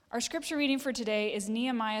Our scripture reading for today is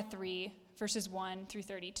Nehemiah 3, verses 1 through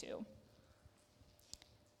 32.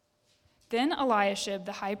 Then Eliashib,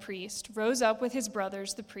 the high priest, rose up with his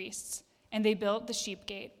brothers, the priests, and they built the sheep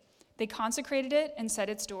gate. They consecrated it and set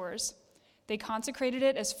its doors. They consecrated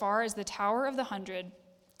it as far as the Tower of the 100,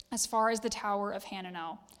 as far as the Tower of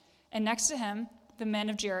Hananel. And next to him, the men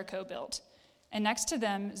of Jericho built. And next to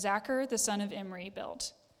them, Zachar, the son of Imri,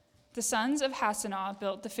 built. The sons of Hassenaah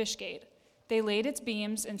built the fish gate. They laid its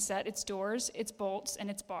beams and set its doors, its bolts, and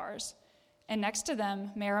its bars. And next to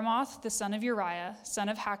them, Meremoth, the son of Uriah, son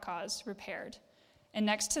of Hakkoz, repaired. And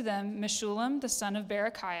next to them, Meshullam, the son of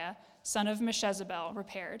Berechiah, son of Meshezabel,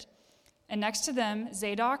 repaired. And next to them,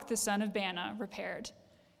 Zadok, the son of Bana, repaired.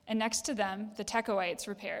 And next to them, the Tekoites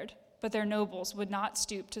repaired, but their nobles would not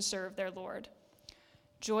stoop to serve their lord.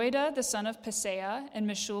 Joiada, the son of Paseah, and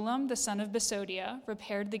Meshullam, the son of Besodiah,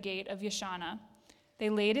 repaired the gate of Yeshana. They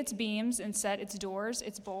laid its beams and set its doors,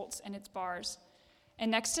 its bolts, and its bars. And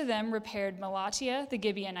next to them repaired Melatiah the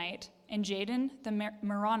Gibeonite and Jadon the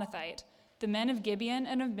Meronothite, the men of Gibeon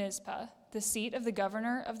and of Mizpah, the seat of the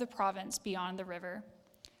governor of the province beyond the river.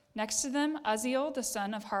 Next to them, Uzziel the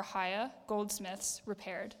son of Harhiah, goldsmiths,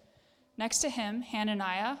 repaired. Next to him,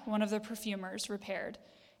 Hananiah, one of the perfumers, repaired.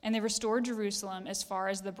 And they restored Jerusalem as far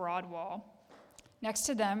as the broad wall. Next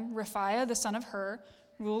to them, Rephaiah the son of Hur,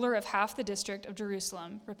 ruler of half the district of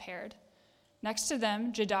Jerusalem, repaired. Next to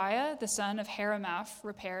them, Jediah, the son of Haramath,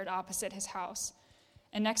 repaired opposite his house.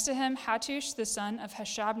 And next to him, Hattush, the son of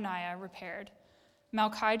Hashabniah, repaired.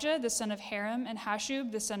 Malchijah, the son of Haram, and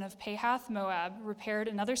Hashub, the son of Pahath Moab, repaired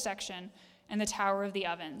another section and the tower of the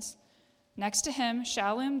ovens. Next to him,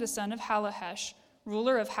 Shallum, the son of Halahesh,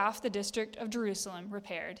 ruler of half the district of Jerusalem,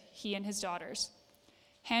 repaired, he and his daughters.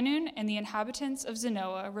 Hanun and the inhabitants of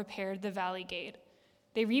Zanoah repaired the valley gate.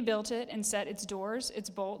 They rebuilt it and set its doors, its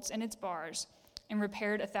bolts, and its bars, and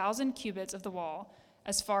repaired 1,000 cubits of the wall,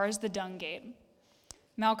 as far as the dung gate.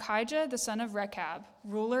 Malchijah, the son of Rechab,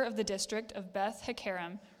 ruler of the district of Beth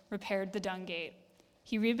Hakerem, repaired the dung gate.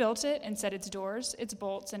 He rebuilt it and set its doors, its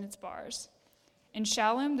bolts, and its bars. And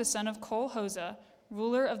Shallum, the son of Kol-Hozeh,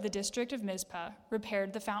 ruler of the district of Mizpah,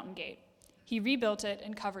 repaired the fountain gate. He rebuilt it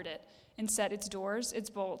and covered it, and set its doors, its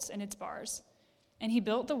bolts, and its bars. And he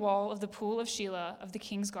built the wall of the pool of Shelah of the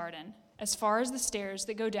king's garden, as far as the stairs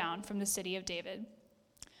that go down from the city of David.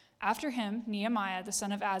 After him, Nehemiah, the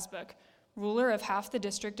son of Azbuk, ruler of half the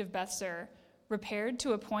district of Bethzur, repaired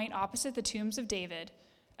to a point opposite the tombs of David,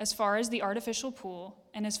 as far as the artificial pool,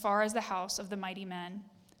 and as far as the house of the mighty men.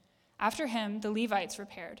 After him, the Levites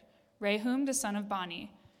repaired, Rehum, the son of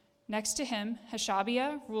Bani. Next to him,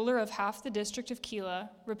 Hashabiah, ruler of half the district of Keilah,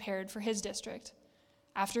 repaired for his district.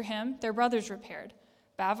 After him, their brothers repaired,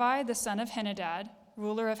 Bavai, the son of Henadad,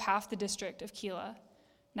 ruler of half the district of Keilah.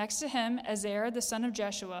 Next to him, Ezer, the son of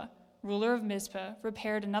Jeshua, ruler of Mizpah,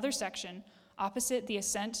 repaired another section opposite the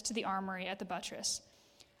ascent to the armory at the buttress.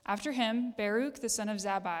 After him, Baruch, the son of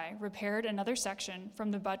Zabbai, repaired another section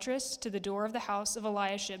from the buttress to the door of the house of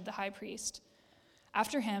Eliashib the high priest.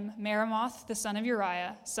 After him, Meremoth, the son of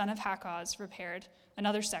Uriah, son of Hakkoz, repaired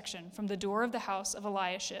another section from the door of the house of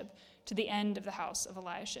Eliashib to the end of the house of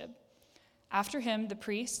Eliashib. After him, the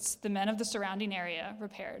priests, the men of the surrounding area,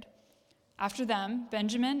 repaired. After them,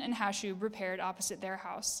 Benjamin and Hashub repaired opposite their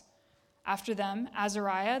house. After them,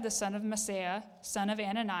 Azariah, the son of Maaseiah, son of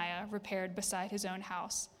Ananiah, repaired beside his own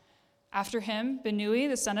house. After him, Benui,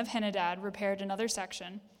 the son of Henadad, repaired another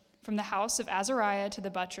section, from the house of Azariah to the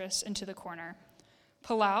buttress and to the corner.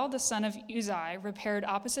 Palal, the son of Uzai, repaired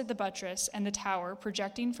opposite the buttress and the tower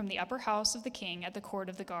projecting from the upper house of the king at the court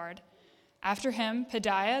of the guard. After him,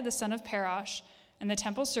 Pedaiah, the son of Parash, and the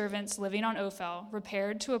temple servants living on Ophel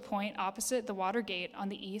repaired to a point opposite the water gate on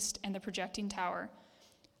the east and the projecting tower.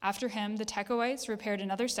 After him, the Tekoites repaired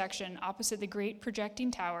another section opposite the great projecting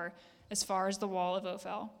tower as far as the wall of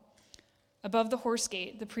Ophel. Above the horse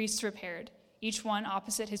gate, the priests repaired, each one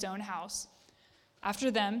opposite his own house. After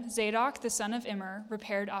them, Zadok, the son of Immer,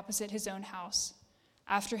 repaired opposite his own house.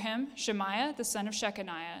 After him, Shemaiah, the son of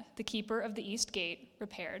Shechaniah, the keeper of the east gate,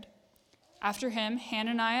 repaired. After him,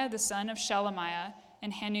 Hananiah, the son of Shelemiah,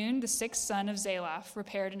 and Hanun, the sixth son of Zalaph,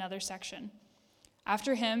 repaired another section.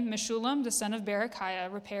 After him, Meshullam, the son of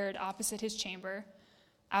Berechiah, repaired opposite his chamber.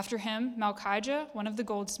 After him, Malchijah, one of the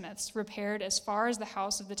goldsmiths, repaired as far as the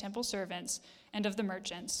house of the temple servants and of the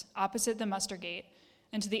merchants, opposite the muster gate,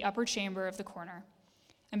 and to the upper chamber of the corner.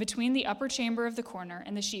 And between the upper chamber of the corner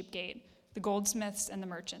and the sheep gate, the goldsmiths and the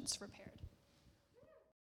merchants repaired.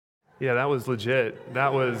 Yeah, that was legit.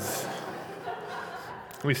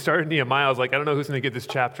 We started Nehemiah. I was like, I don't know who's going to get this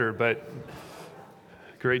chapter, but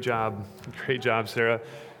great job, Sarah.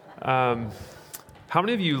 How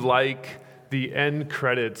many of you like the end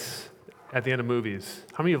credits at the end of movies?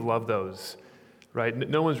 How many of you love those? Right?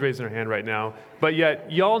 No one's raising their hand right now. But yet,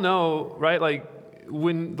 y'all know, right? Like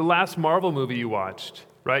when the last Marvel movie you watched,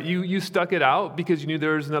 right? You stuck it out because you knew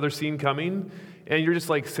there was another scene coming, and you're just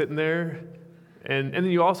like sitting there. And then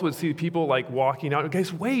you also would see people like walking out.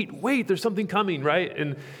 Guys, wait, there's something coming, right?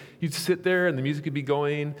 And you'd sit there and the music would be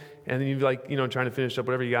going, and then you'd be like, trying to finish up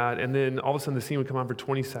whatever you got. And then all of a sudden the scene would come on for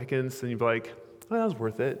 20 seconds, and you'd be like, well, that was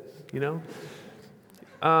worth it,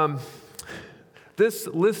 This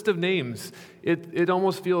list of names, it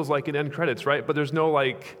almost feels like an end credits, right? But there's no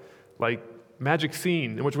like magic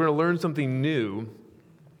scene in which we're going to learn something new.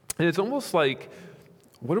 And it's almost like,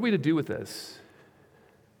 what are we to do with this?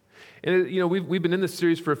 And we've been in this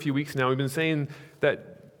series for a few weeks now. We've been saying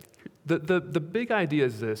that the big idea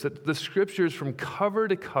is this, that the scriptures from cover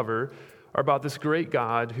to cover are about this great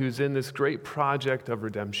God who's in this great project of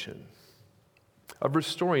redemption, of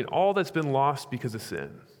restoring all that's been lost because of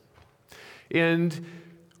sin. And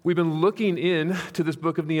we've been looking into this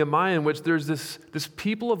book of Nehemiah in which there's this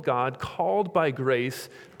people of God called by grace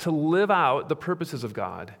to live out the purposes of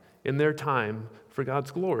God in their time for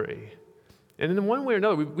God's glory. And in one way or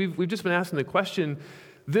another, we've just been asking the question,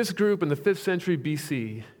 this group in the 5th century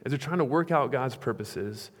BC, as they're trying to work out God's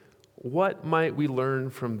purposes, what might we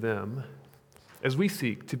learn from them as we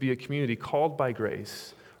seek to be a community called by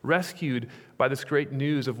grace, rescued by this great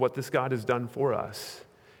news of what this God has done for us,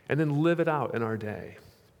 and then live it out in our day?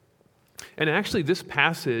 And actually, this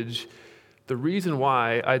passage, the reason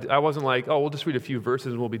why I wasn't like, we'll just read a few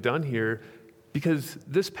verses and we'll be done here, because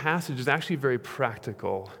this passage is actually very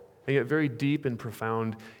practical and yet very deep and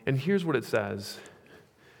profound. And here's what it says.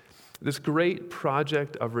 This great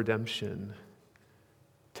project of redemption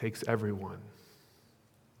takes everyone.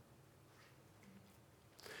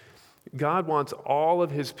 God wants all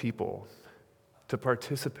of his people to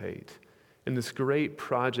participate in this great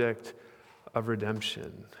project of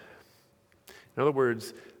redemption. In other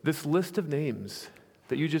words, this list of names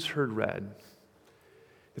that you just heard read,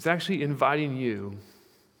 it's actually inviting you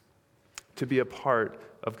to be a part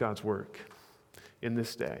of God's work in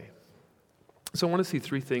this day. So I want to see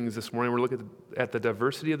three things this morning. We're looking at the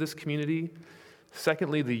diversity of this community.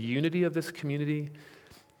 Secondly, the unity of this community.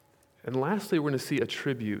 And lastly, we're going to see a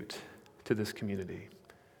tribute to this community.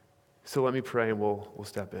 So let me pray and we'll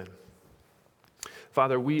step in.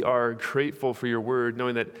 Father, we are grateful for your word,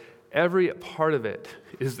 knowing that every part of it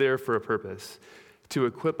is there for a purpose, to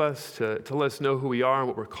equip us, to let us know who we are and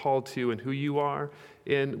what we're called to and who you are.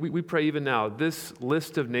 And we pray even now, this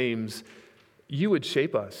list of names, you would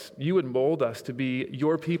shape us. You would mold us to be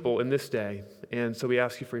your people in this day. And so we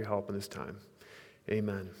ask you for your help in this time.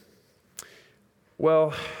 Amen.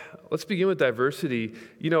 Well, let's begin with diversity.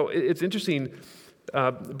 It's interesting.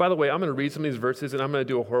 By the way, I'm going to read some of these verses, and I'm going to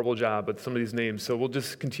do a horrible job with some of these names. So we'll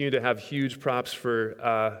just continue to have huge props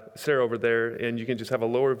for Sarah over there, and you can just have a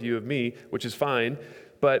lower view of me, which is fine.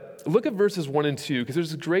 But look at verses 1 and 2, because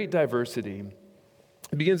there's great diversity.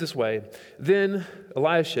 It begins this way. Then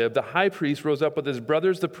Eliashib, the high priest, rose up with his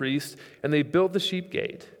brothers, the priests, and they built the sheep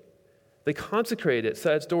gate. They consecrated it,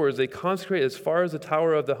 set its doors. They consecrated as far as the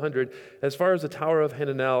Tower of the 100, as far as the Tower of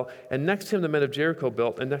Hananel. And next to him, the men of Jericho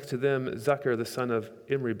built, and next to them, Zechar, the son of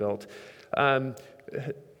Imri, built. Right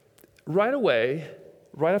away,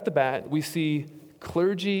 right off the bat, we see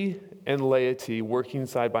clergy and laity working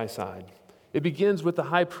side by side. It begins with the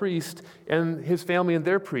high priest and his family and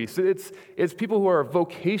their priests. It's people who are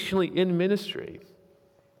vocationally in ministry.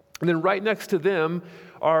 And then right next to them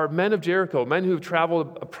are men of Jericho, men who have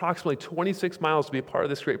traveled approximately 26 miles to be a part of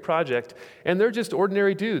this great project, and they're just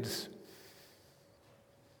ordinary dudes.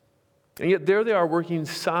 And yet there they are working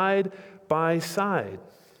side by side.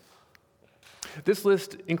 This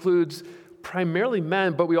list includes primarily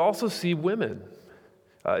men, but we also see women.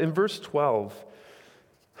 In verse 12,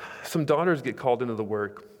 some daughters get called into the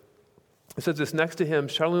work. It says this, next to him,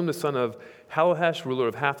 Shallum, the son of Halohesh, ruler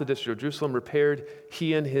of half the district of Jerusalem, repaired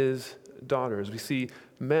he and his daughters. We see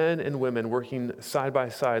men and women working side by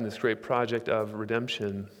side in this great project of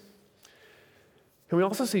redemption. And we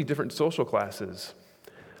also see different social classes.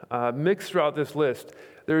 Mixed throughout this list,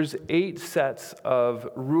 there's 8 sets of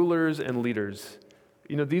rulers and leaders.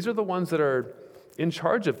 These are the ones that are in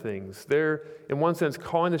charge of things. They're, in one sense,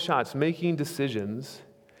 calling the shots, making decisions,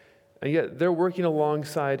 and yet they're working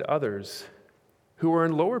alongside others who are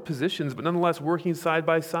in lower positions, but nonetheless working side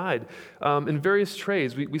by side in various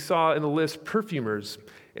trades. We saw in the list perfumers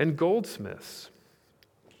and goldsmiths.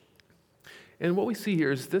 And what we see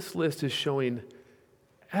here is this list is showing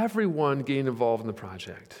everyone getting involved in the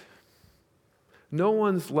project. No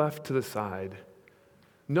one's left to the side.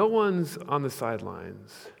 No one's on the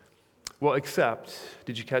sidelines. Well, except,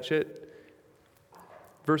 did you catch it?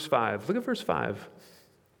 Verse 5. Look at verse 5.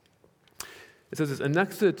 It says this, and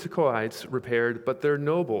next the Tekoites repaired, but their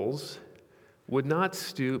nobles would not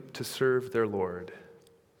stoop to serve their Lord.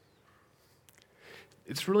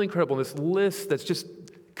 It's really incredible. This list that's just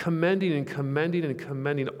commending and commending and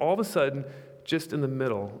commending, all of a sudden, just in the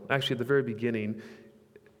middle, actually at the very beginning,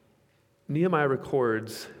 Nehemiah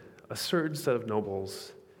records a certain set of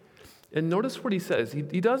nobles. And notice what he says.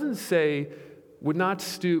 He doesn't say, would not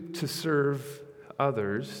stoop to serve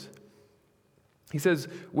others. He says,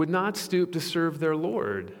 would not stoop to serve their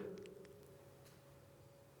Lord.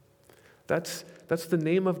 That's the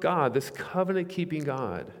name of God, this covenant-keeping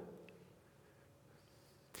God.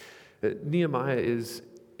 Nehemiah is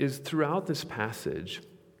throughout this passage,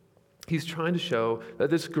 he's trying to show that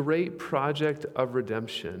this great project of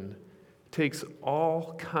redemption takes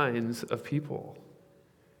all kinds of people.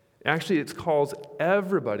 Actually, it calls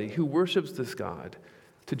everybody who worships this God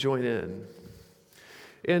to join in.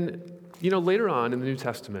 And, later on in the New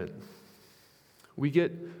Testament, we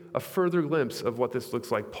get a further glimpse of what this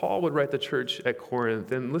looks like. Paul would write the church at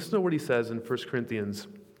Corinth, and listen to what he says in 1 Corinthians.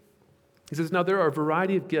 He says, now there are a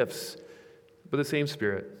variety of gifts, but the same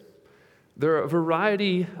Spirit. There are a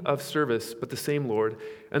variety of service, but the same Lord.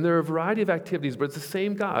 And there are a variety of activities, but it's the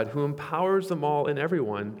same God who empowers them all and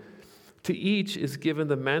everyone. To each is given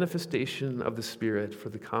the manifestation of the Spirit for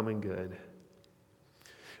the common good.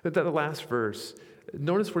 That last verse,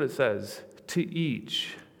 notice what it says. To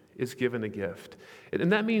each is given a gift.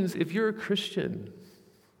 And that means if you're a Christian,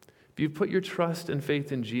 if you've put your trust and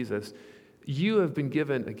faith in Jesus, you have been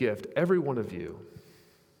given a gift, every one of you.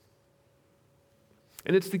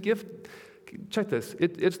 And it's the gift, check this,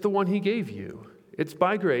 it's the one he gave you. It's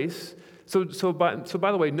by grace. So by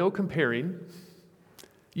the way, no comparing.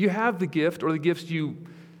 You have the gift or the gifts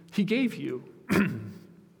he gave you.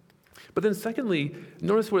 But then secondly,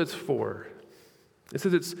 notice what it's for. It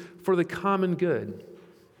says it's for the common good.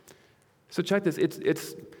 So check this,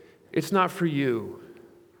 it's not for you.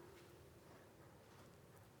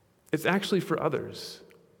 It's actually for others.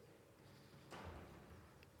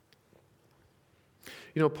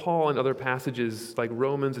 Paul in other passages like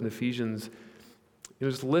Romans and Ephesians,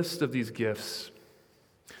 there's a list of these gifts.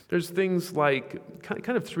 There's things like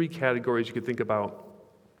kind of three categories you could think about.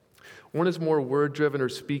 One is more word-driven or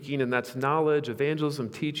speaking, and that's knowledge, evangelism,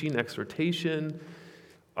 teaching, exhortation.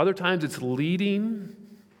 Other times it's leading.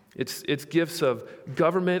 It's gifts of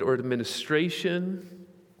government or administration.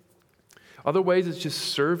 Other ways it's just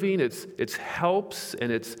serving. It's helps,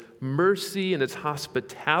 and it's mercy, and it's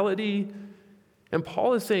hospitality. And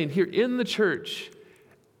Paul is saying here in the church,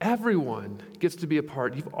 everyone gets to be a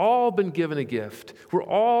part. You've all been given a gift. We're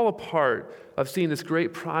all a part of seeing this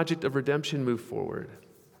great project of redemption move forward.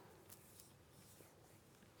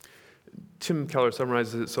 Tim Keller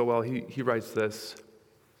summarizes it so well. He writes this.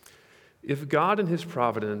 If God in his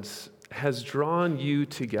providence has drawn you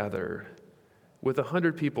together with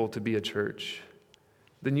 100 people to be a church,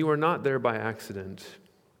 then you are not there by accident.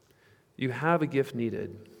 You have a gift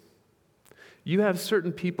needed. You have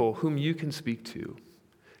certain people whom you can speak to.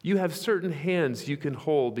 You have certain hands you can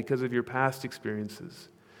hold because of your past experiences.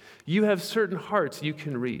 You have certain hearts you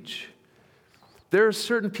can reach. There are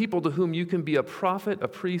certain people to whom you can be a prophet, a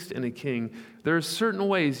priest, and a king. There are certain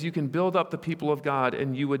ways you can build up the people of God,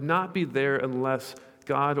 and you would not be there unless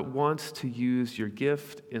God wants to use your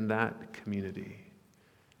gift in that community.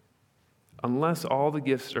 Unless all the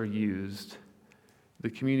gifts are used, the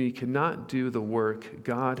community cannot do the work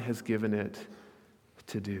God has given it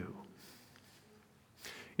to do.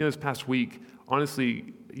 This past week,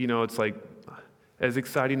 honestly, it's like as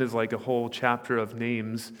exciting as like a whole chapter of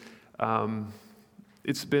names.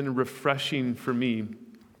 It's been refreshing for me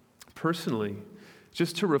personally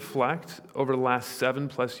just to reflect over the last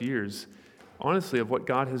 7+ years, honestly, of what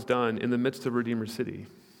God has done in the midst of Redeemer City.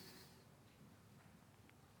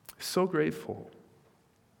 So grateful.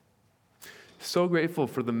 So grateful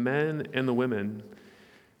for the men and the women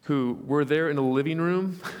who were there in a living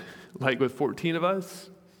room, like with 14 of us.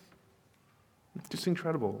 Just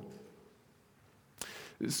incredible.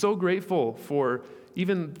 So grateful for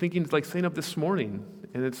even thinking, like staying up this morning,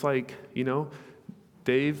 and it's like,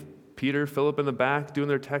 Dave, Peter, Philip in the back doing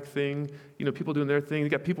their tech thing, people doing their thing. You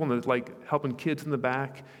got people in the, helping kids in the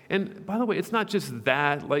back. And by the way, it's not just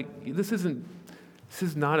that, this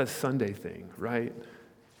is not a Sunday thing, right?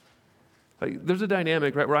 There's a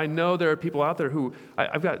dynamic, right, where I know there are people out there who,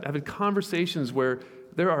 I've had conversations where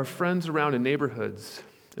there are friends around in neighborhoods,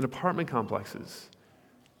 in apartment complexes,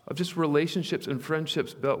 of just relationships and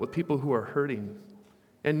friendships built with people who are hurting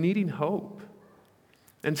and needing hope.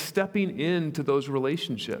 and stepping into those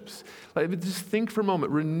relationships. Like, just think for a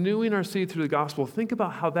moment, renewing our city through the gospel. Think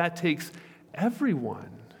about how that takes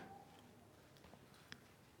everyone.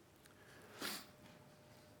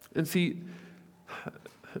 And see,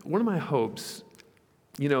 one of my hopes,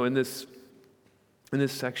 in this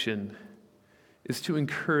section is to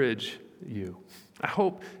encourage you. I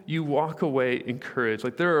hope you walk away encouraged.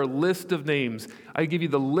 Like, there are a list of names. I give you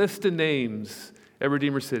the list of names at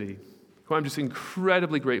Redeemer City, who I'm just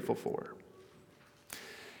incredibly grateful for.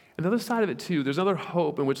 And the other side of it too, there's another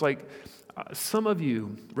hope in which some of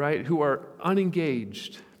you, right, who are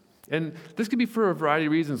unengaged, and this could be for a variety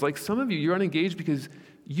of reasons. Like some of you, you're unengaged because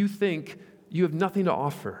you think you have nothing to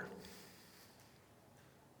offer.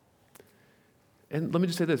 And let me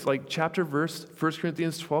just say this, chapter, verse, 1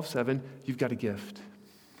 Corinthians 12:7, you've got a gift.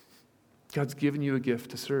 God's given you a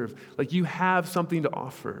gift to serve. You have something to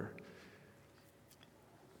offer.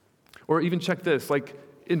 Or even check this,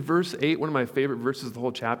 in verse 8, one of my favorite verses of the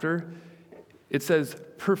whole chapter, it says,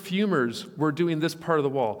 perfumers were doing this part of the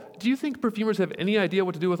wall. Do you think perfumers have any idea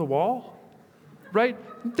what to do with a wall? Right?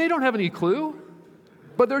 They don't have any clue,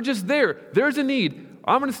 but they're just there. There's a need.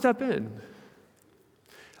 I'm going to step in.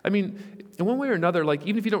 I mean, in one way or another,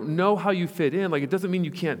 even if you don't know how you fit in, it doesn't mean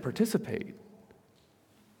you can't participate.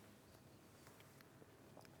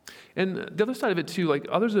 And the other side of it too,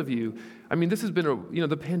 others of you, this has been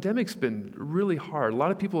the pandemic's been really hard. A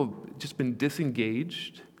lot of people have just been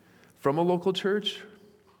disengaged from a local church.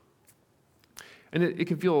 And it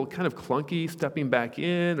can feel kind of clunky stepping back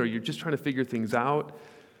in, or you're just trying to figure things out.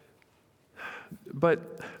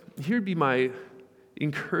 But here'd be my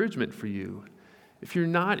encouragement for you. If you're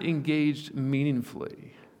not engaged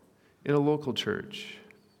meaningfully in a local church,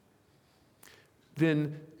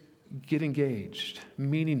 then get engaged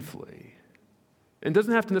meaningfully. And it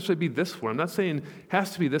doesn't have to necessarily be this one. I'm not saying it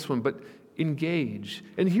has to be this one, but engage.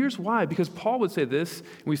 And here's why. Because Paul would say this,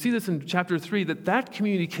 and we see this in chapter 3, that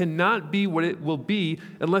community cannot be what it will be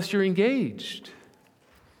unless you're engaged.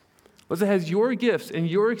 Unless it has your gifts and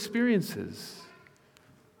your experiences.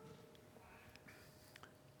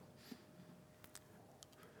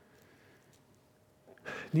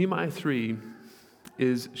 Nehemiah 3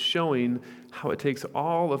 is showing how it takes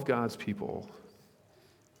all of God's people,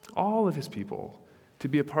 all of his people, to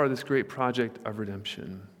be a part of this great project of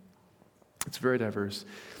redemption. It's very diverse.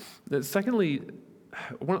 Secondly,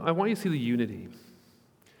 I want you to see the unity.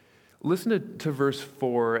 Listen to verse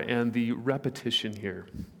 4 and the repetition here.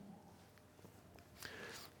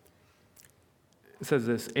 It says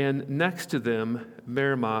this, and next to them,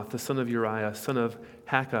 Meremoth, the son of Uriah, son of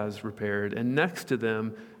Hakaz, repaired. And next to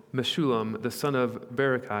them, Meshullam, the son of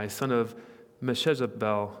Berechiah, son of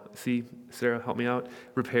Meshezabel, see, Sarah, help me out,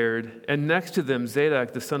 repaired. And next to them,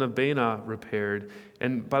 Zadok, the son of Baana, repaired.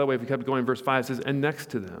 And by the way, if we kept going, verse 5 says, and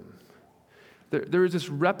next to them. There is this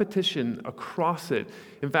repetition across it.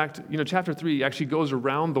 In fact, chapter 3 actually goes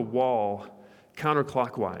around the wall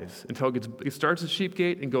counterclockwise until it starts at Sheep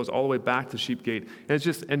Gate and goes all the way back to Sheep Gate. And it's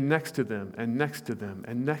just, and next to them, and next to them,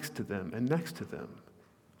 and next to them, and next to them.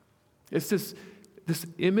 It's this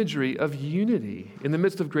imagery of unity in the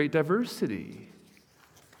midst of great diversity.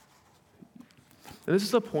 And this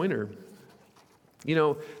is a pointer.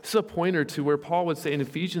 This is a pointer to where Paul would say in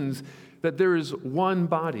Ephesians that there is one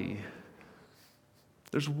body.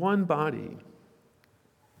 There's one body.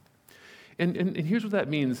 And here's what that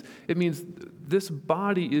means. It means this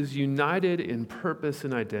body is united in purpose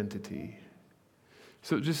and identity.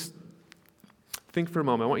 So just think for a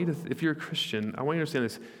moment. I want you to, if you're a Christian, I want you to understand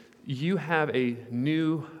this. You have a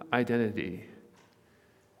new identity.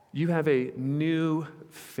 You have a new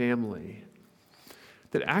family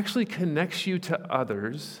that actually connects you to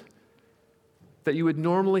others that you would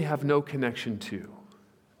normally have no connection to.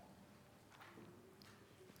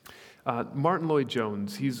 Martin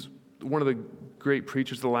Lloyd-Jones, he's one of the great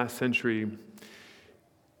preachers of the last century.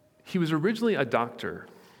 He was originally a doctor,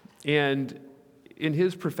 and in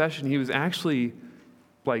his profession, he was actually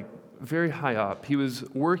very high up. He was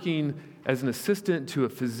working as an assistant to a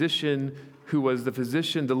physician who was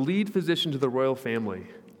the lead physician to the royal family.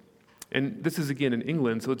 And this is, again, in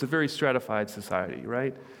England, so it's a very stratified society,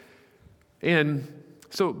 right? And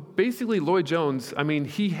so basically, Lloyd-Jones,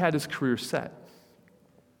 he had his career set.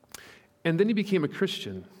 And then he became a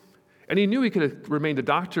Christian. And he knew he could have remained a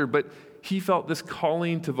doctor, but he felt this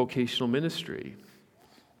calling to vocational ministry.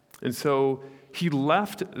 And so he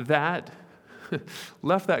left that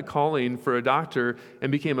calling for a doctor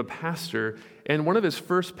and became a pastor. And one of his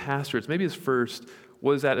first pastorates, maybe his first,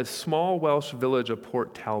 was at a small Welsh village of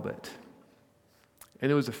Port Talbot.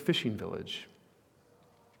 And it was a fishing village.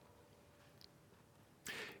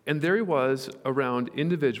 And there he was around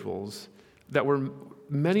individuals that were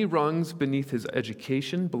many rungs beneath his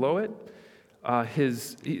education, below it.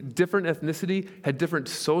 His different ethnicity, had different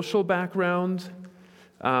social background,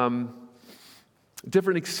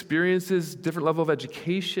 different experiences, different level of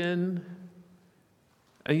education.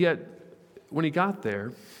 And yet, when he got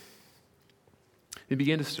there, he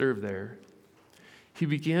began to serve there, he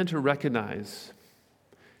began to recognize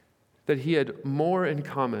that he had more in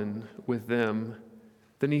common with them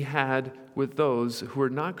than he had with those who were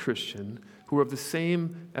not Christian, who were of the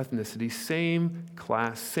same ethnicity, same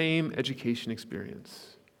class, same education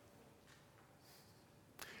experience.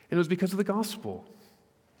 And it was because of the gospel.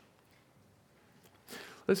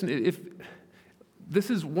 Listen, if this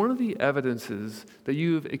is one of the evidences that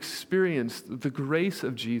you've experienced the grace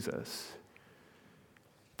of Jesus,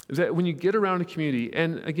 is that when you get around a community,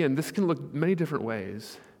 and again, this can look many different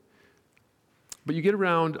ways, but you get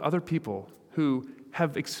around other people who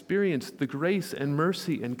have experienced the grace and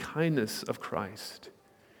mercy and kindness of Christ,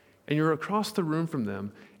 and you're across the room from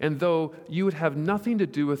them, and though you would have nothing to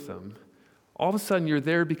do with them, all of a sudden you're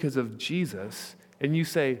there because of Jesus, and you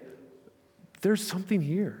say, there's something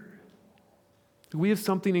here. We have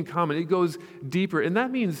something in common. It goes deeper. And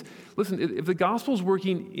that means, listen, if the gospel is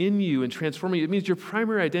working in you and transforming you, it means your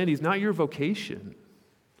primary identity is not your vocation.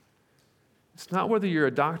 It's not whether you're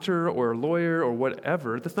a doctor or a lawyer or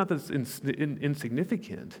whatever. That's not that's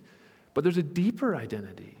insignificant. But there's a deeper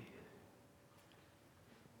identity.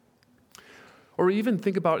 Or even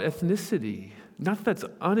think about ethnicity. Not that that's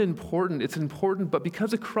unimportant. It's important, but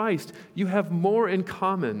because of Christ, you have more in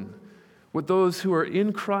common with those who are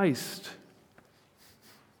in Christ.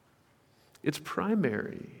 It's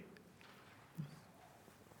primary.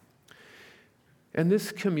 And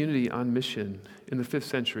this community on mission in the 5th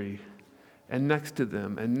century, and next to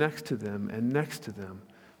them, and next to them, and next to them,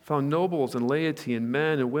 found nobles and laity and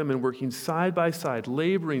men and women working side by side,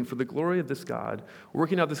 laboring for the glory of this God,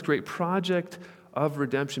 working out this great project of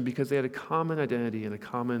redemption because they had a common identity and a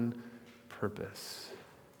common purpose.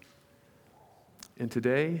 And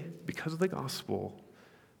today, because of the gospel,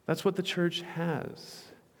 that's what the church has.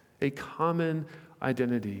 A common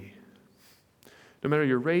identity. No matter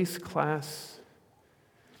your race, class,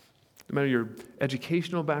 no matter your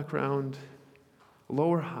educational background, low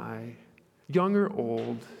or high, young or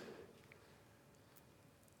old,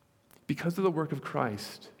 because of the work of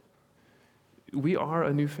Christ, we are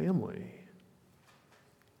a new family.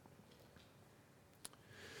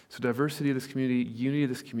 So diversity of this community, unity of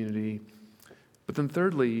this community, but then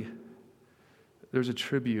thirdly, there's a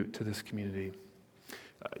tribute to this community.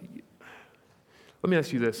 Let me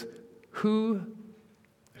ask you this. Who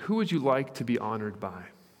would you like to be honored by?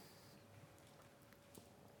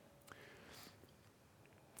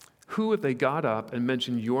 Who, if they got up and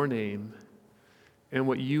mentioned your name and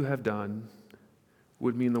what you have done,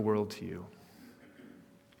 would mean the world to you?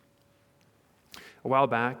 A while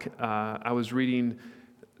back, I was reading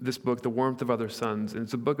this book, The Warmth of Other Suns, and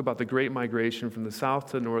it's a book about the Great Migration from the South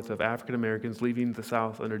to the North of African Americans leaving the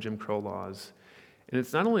South under Jim Crow laws. And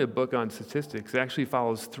it's not only a book on statistics, it actually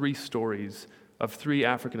follows 3 stories of 3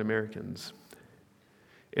 African Americans.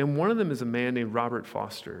 And one of them is a man named Robert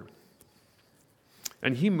Foster.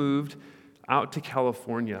 And he moved out to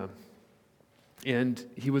California. And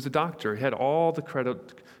he was a doctor. He had all the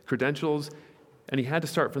credentials, and he had to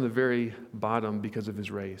start from the very bottom because of his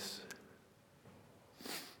race.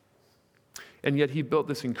 And yet he built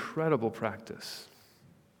this incredible practice.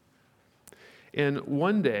 And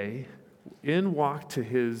one day, in walked to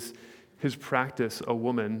his practice a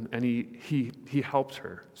woman, and he helped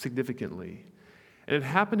her significantly. And it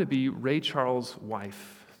happened to be Ray Charles'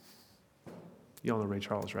 wife. You all know Ray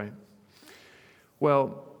Charles, right?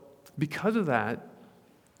 Well, because of that,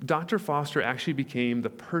 Dr. Foster actually became the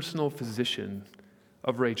personal physician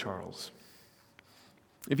of Ray Charles.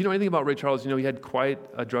 If you know anything about Ray Charles, you know he had quite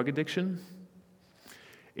a drug addiction.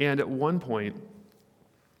 And at one point,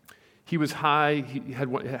 he was high, he had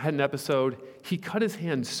an episode. He cut his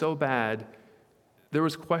hand so bad, there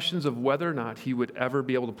was questions of whether or not he would ever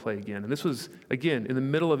be able to play again. And this was, again, in the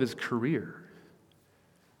middle of his career.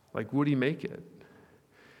 Like, would he make it?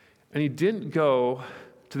 And he didn't go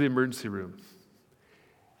to the emergency room.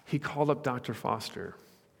 He called up Dr. Foster.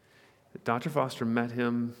 Dr. Foster met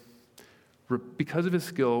him, because of his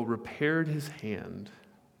skill, repaired his hand.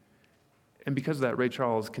 And because of that, Ray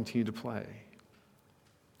Charles continued to play.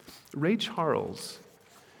 Ray Charles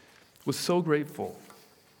was so grateful.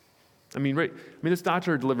 This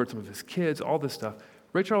doctor delivered some of his kids, all this stuff.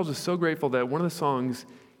 Ray Charles was so grateful that one of the songs,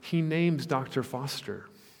 he names Dr. Foster.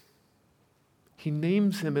 He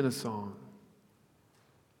names him in a song.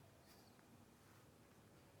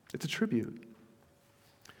 It's a tribute.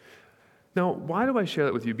 Now, why do I share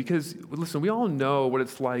that with you? Because, listen, we all know what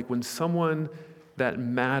it's like when someone that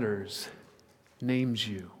matters names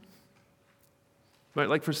you. Right?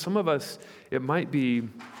 Like for some of us, it might be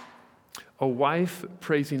a wife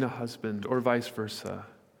praising a husband or vice versa.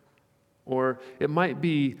 Or it might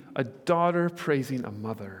be a daughter praising a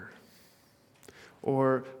mother.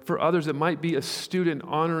 Or for others, it might be a student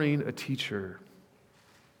honoring a teacher.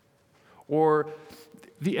 Or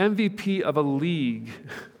the MVP of a league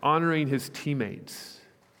honoring his teammates.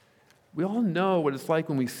 We all know what it's like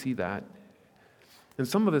when we see that. And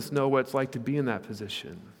some of us know what it's like to be in that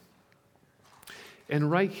position.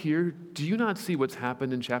 And right here, do you not see what's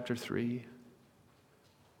happened in chapter 3?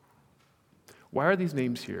 Why are these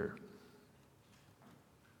names here?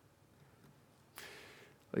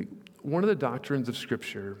 Like, one of the doctrines of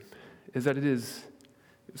Scripture is that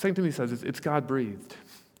Second Timothy says it's God-breathed.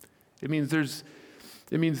 It means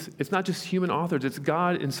it's not just human authors, it's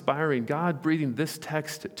God inspiring, God breathing this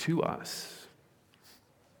text to us.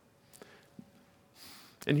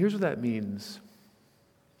 And here's what that means.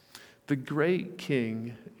 The great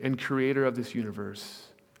King and creator of this universe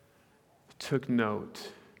took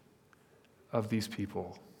note of these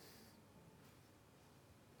people.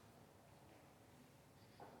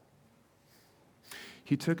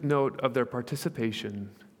 He took note of their participation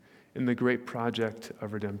in the great project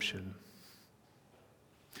of redemption.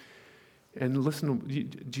 And listen,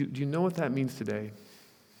 do you know what that means today?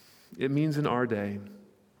 It means in our day,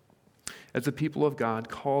 as a people of God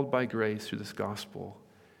called by grace through this gospel,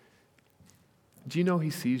 do you know He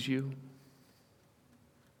sees you?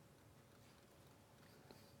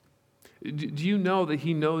 Do you know that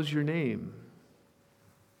He knows your name?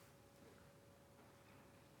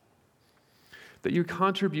 That your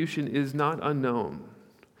contribution is not unknown.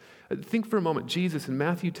 Think for a moment, Jesus in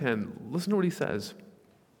Matthew 10, listen to what He says.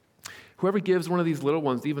 Whoever gives one of these little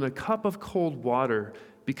ones even a cup of cold water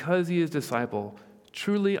because he is a disciple,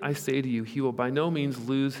 truly I say to you, he will by no means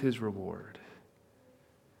lose his reward.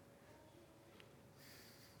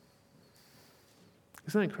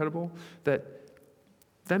 Isn't that incredible? That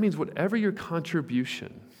means whatever your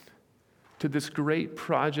contribution to this great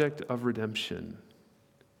project of redemption,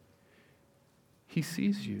 He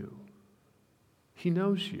sees you. He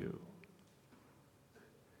knows you.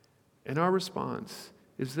 And our response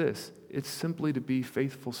is this. It's simply to be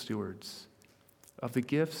faithful stewards of the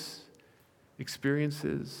gifts,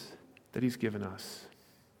 experiences that He's given us,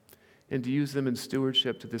 and to use them in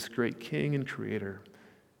stewardship to this great King and Creator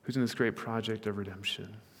who's in this great project of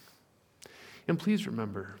redemption. And please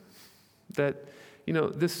remember that,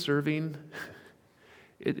 this serving,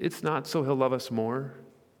 it's not so He'll love us more.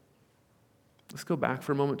 Let's go back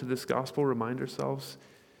for a moment to this gospel, remind ourselves.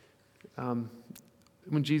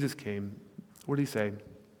 When Jesus came, what did He say?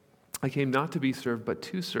 I came not to be served, but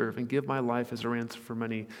to serve and give my life as a ransom for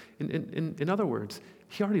many. In other words,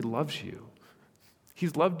 He already loves you.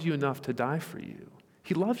 He's loved you enough to die for you.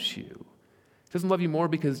 He loves you. He doesn't love you more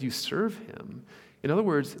because you serve Him. In other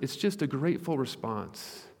words, it's just a grateful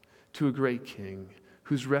response to a great King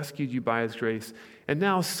who's rescued you by His grace and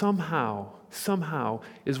now somehow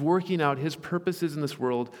is working out His purposes in this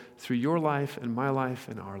world through your life and my life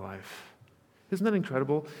and our life. Isn't that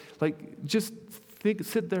incredible? Just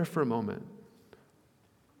sit there for a moment.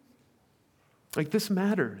 This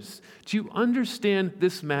matters. Do you understand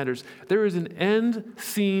this matters? There is an end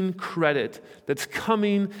scene credit that's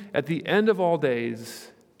coming at the end of all days.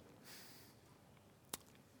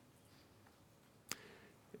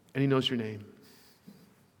 And He knows your name.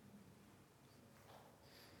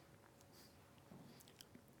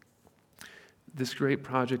 This great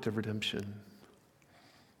project of redemption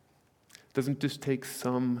doesn't just take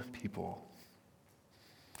some people.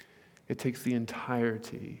 It takes the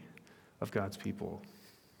entirety of God's people.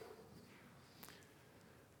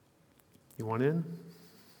 You want in?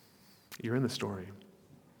 You're in the story.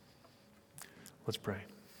 Let's pray.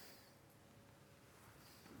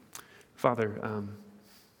 Father,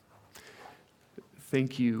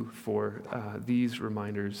 thank you for these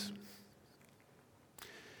reminders.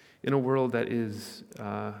 In a world that is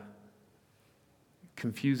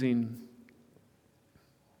confusing,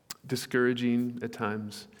 discouraging at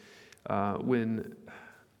times, when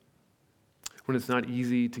it's not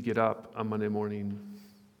easy to get up on Monday morning,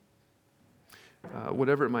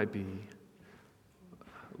 whatever it might be,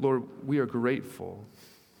 Lord, we are grateful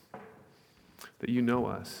that you know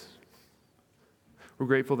us. We're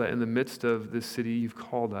grateful that in the midst of this city, you've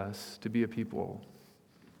called us to be a people,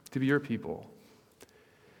 to be your people.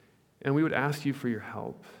 And we would ask you for your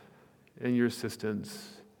help and your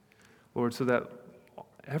assistance, Lord, so that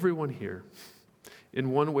everyone here,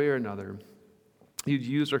 in one way or another, you'd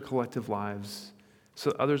use our collective lives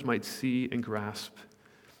so others might see and grasp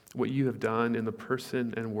what you have done in the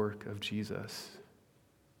person and work of Jesus.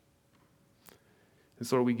 And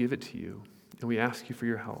so, Lord, we give it to you, and we ask you for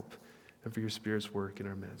your help and for your Spirit's work in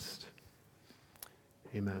our midst.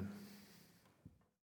 Amen.